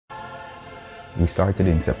We started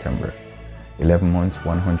in September. 11 months,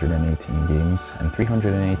 118 games, and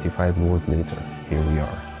 385 goals later, here we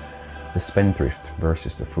are. The spendthrift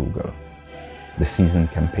versus the frugal. The seasoned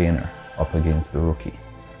campaigner up against the rookie.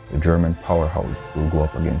 The German powerhouse will go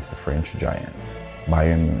up against the French giants.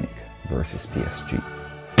 Bayern Munich versus PSG.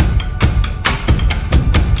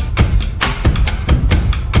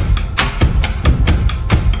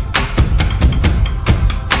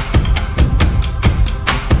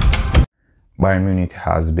 Bayern Munich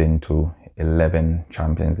has been to 11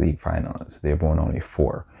 Champions League finals. They've won only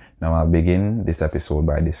 4. Now I'll begin this episode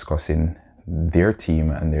by discussing their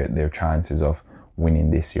team and their chances of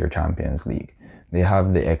winning this year's Champions League. They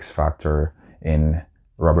have the X factor in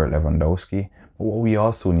Robert Lewandowski, but what we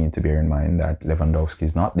also need to bear in mind that Lewandowski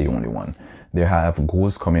is not the only one. They have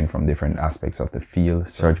goals coming from different aspects of the field.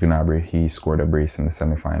 Serge Gnabry, he scored a brace in the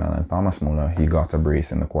semi-final, and Thomas Muller, he got a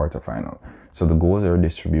brace in the quarter-final. So the goals are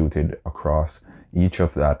distributed across each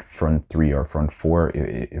of that front 3 or front 4,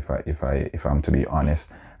 if I'm to be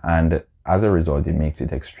honest. And as a result, it makes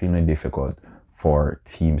it extremely difficult for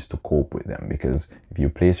teams to cope with them, because if you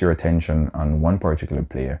place your attention on one particular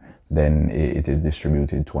player, then it is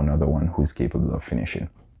distributed to another one who's capable of finishing.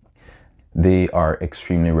 They are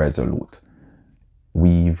extremely resolute.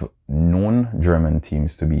 We've known German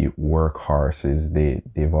teams to be workhorses.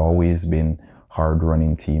 They've always been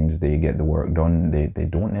hard-running teams. They get the work done. They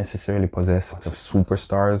don't necessarily possess lots of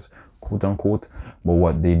superstars, quote-unquote, but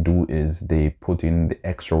what they do is they put in the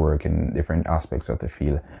extra work in different aspects of the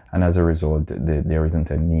field, and as a result, there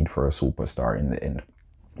isn't a need for a superstar in the end.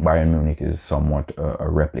 Bayern Munich is somewhat a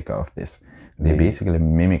replica of this. They basically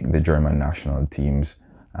mimic the German national teams,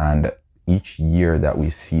 and each year that we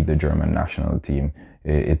see the German national team,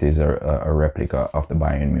 it is a replica of the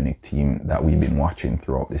Bayern Munich team that we've been watching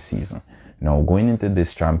throughout the season. Now, going into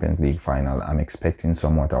this Champions League final, I'm expecting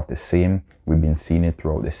somewhat of the same. We've been seeing it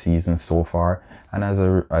throughout the season so far, and as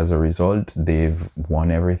a result, they've won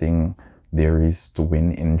everything there is to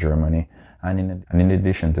win in Germany. And in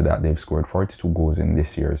addition to that, they've scored 42 goals in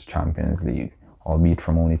this year's Champions League, albeit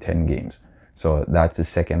from only 10 games. So that's the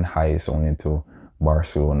second highest only to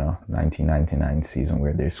Barcelona 1999 season,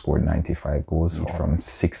 where they scored 95 goals from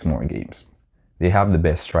 6 more games. They have the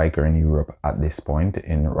best striker in Europe at this point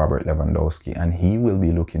in Robert Lewandowski, and he will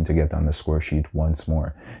be looking to get on the score sheet once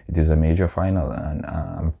more. It is a major final, and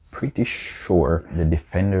I'm pretty sure the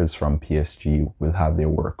defenders from PSG will have their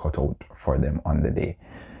work cut out for them on the day.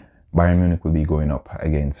 Bayern Munich will be going up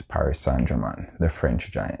against Paris Saint-Germain, the French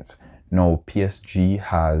giants. Now, PSG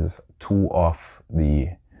has 2 of the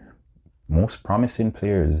most promising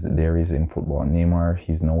players there is in football. Neymar,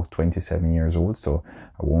 he's now 27 years old, so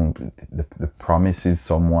the promise is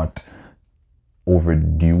somewhat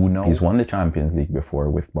overdue now. He's won the Champions League before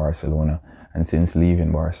with Barcelona, and since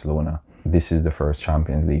leaving Barcelona, this is the first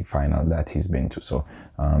Champions League final that he's been to. So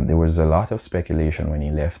there was a lot of speculation when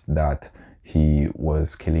he left that he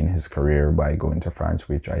was killing his career by going to France,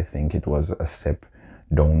 which I think it was a step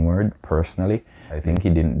downward personally. I think he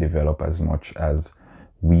didn't develop as much as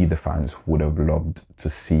we, the fans, would have loved to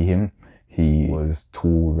see him. He was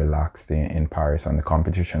too relaxed in Paris, and the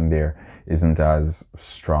competition there isn't as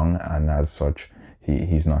strong, and as such,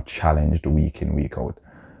 he's not challenged week in, week out.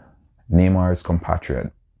 Neymar's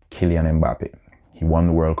compatriot, Kylian Mbappé, he won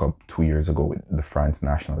the World Cup 2 years ago with the France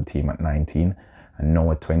national team at 19, and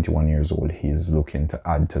now at 21 years old, he's looking to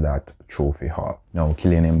add to that trophy haul. Now,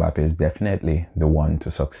 Kylian Mbappé is definitely the one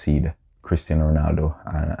to succeed Cristiano Ronaldo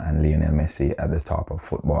and Lionel Messi at the top of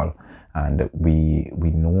football, and we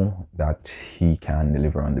know that he can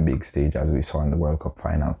deliver on the big stage, as we saw in the World Cup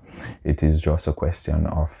final. It is just a question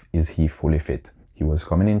of, is he fully fit? He was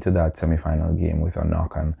coming into that semi-final game with a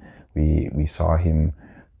knock, and we saw him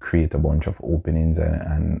create a bunch of openings,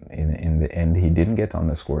 and in the end he didn't get on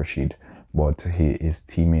the score sheet, but his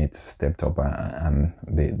teammates stepped up and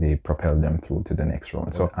they propelled them through to the next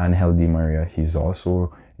round. So Angel Di Maria, he's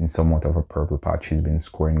also in somewhat of a purple patch. He's been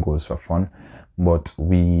scoring goals for fun, but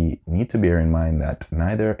we need to bear in mind that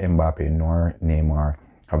neither Mbappe nor Neymar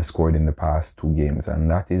have scored in the past 2 games, and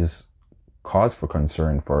that is cause for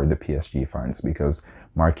concern for the PSG fans, because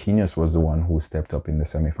Marquinhos was the one who stepped up in the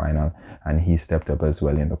semi-final, and he stepped up as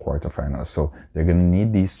well in the quarterfinals. So they're going to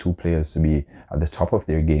need these 2 players to be at the top of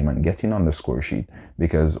their game and getting on the score sheet,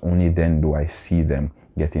 because only then do I see them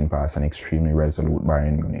getting past an extremely resolute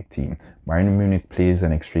Bayern Munich team. Bayern Munich plays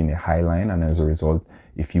an extremely high line, and as a result,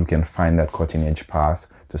 if you can find that cutting edge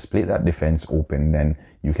pass to split that defense open, then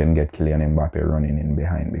you can get Kylian Mbappé running in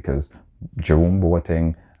behind, because Jerome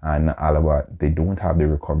Boateng and Alaba, they don't have the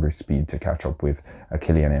recovery speed to catch up with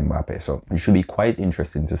Kylian Mbappé. So it should be quite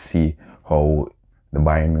interesting to see how the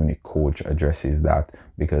Bayern Munich coach addresses that,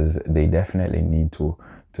 because they definitely need to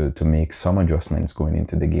make some adjustments going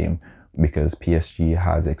into the game, because PSG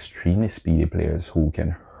has extremely speedy players who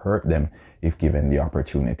can hurt them if given the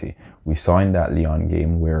opportunity. We saw in that Lyon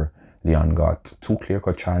game where Lyon got 2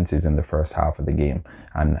 clear-cut chances in the first half of the game,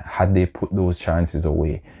 and had they put those chances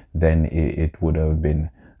away, then it would have been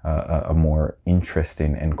a more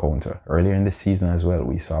interesting encounter. Earlier in the season as well,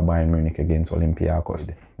 we saw Bayern Munich against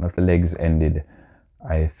Olympiacos. One of the legs ended,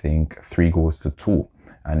 I think, 3-2.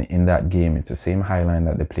 And in that game, it's the same highline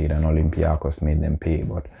that they played, and Olympiacos made them pay.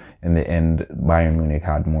 But in the end, Bayern Munich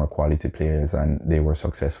had more quality players and they were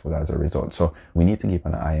successful as a result. So we need to keep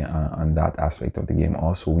an eye on that aspect of the game.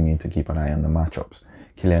 Also, we need to keep an eye on the matchups.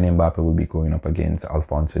 Kylian Mbappé will be going up against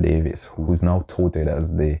Alphonso Davies, who's now touted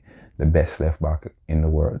as the best left back in the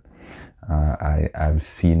world. I've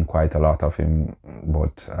seen quite a lot of him,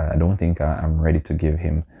 but I don't think I'm ready to give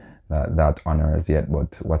him that honor as yet.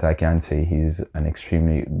 But what I can say, he's an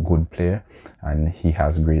extremely good player and he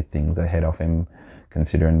has great things ahead of him.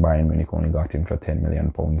 Considering Bayern Munich only got him for £10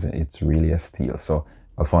 million, it's really a steal. So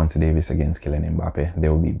Alphonso Davies against Kylian Mbappé,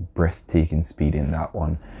 there will be breathtaking speed in that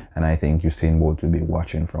one, and I think Usain Bolt will be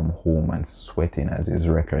watching from home and sweating, as his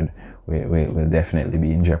record will definitely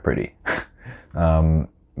be in jeopardy.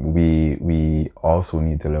 We also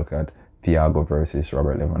need to look at Thiago versus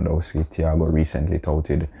Robert Lewandowski. Thiago recently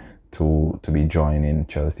touted to be joining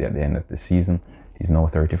Chelsea at the end of the season. He's now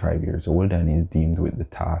 35 years old and he's deemed with the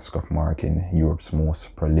task of marking Europe's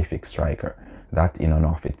most prolific striker. That in and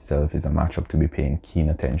of itself is a matchup to be paying keen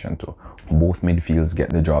attention to. Both midfields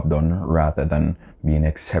get the job done rather than being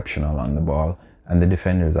exceptional on the ball. And the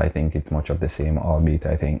defenders, I think it's much of the same, albeit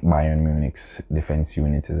I think Bayern Munich's defense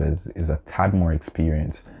unit is a tad more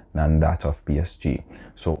experienced than that of PSG.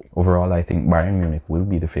 So overall, I think Bayern Munich will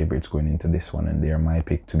be the favorites going into this one, and they're my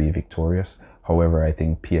pick to be victorious. However, I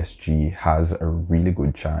think PSG has a really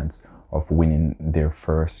good chance of winning their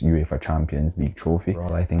first UEFA Champions League trophy.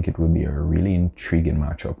 Overall, I think it will be a really intriguing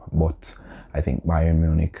matchup, but I think Bayern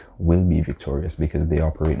Munich will be victorious because they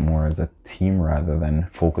operate more as a team rather than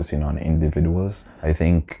focusing on individuals. I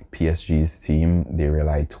think PSG's team, they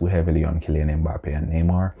rely too heavily on Kylian Mbappé and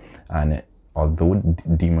Neymar, and although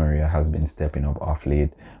Di Maria has been stepping up off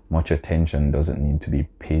late, much attention doesn't need to be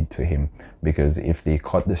paid to him, because if they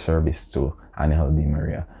cut the service to Angel Di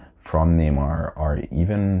Maria from Neymar, or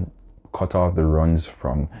even cut off the runs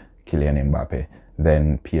from Kylian Mbappé,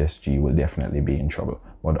 then PSG will definitely be in trouble.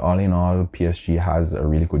 But all in all, PSG has a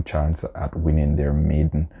really good chance at winning their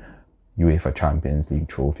maiden UEFA Champions League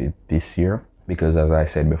trophy this year, because as I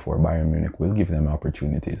said before, Bayern Munich will give them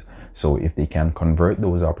opportunities. So if they can convert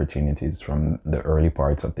those opportunities from the early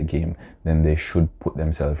parts of the game, then they should put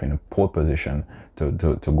themselves in a pole position to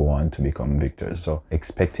go on to become victors. So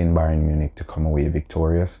expecting Bayern Munich to come away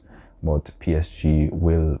victorious, but PSG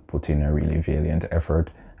will put in a really valiant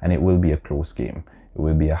effort, and it will be a close game. It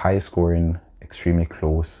will be a high scoring, extremely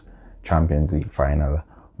close Champions League final,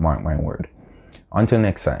 mark my word. Until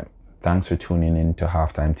next time, thanks for tuning in to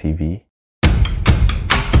Halftime TV.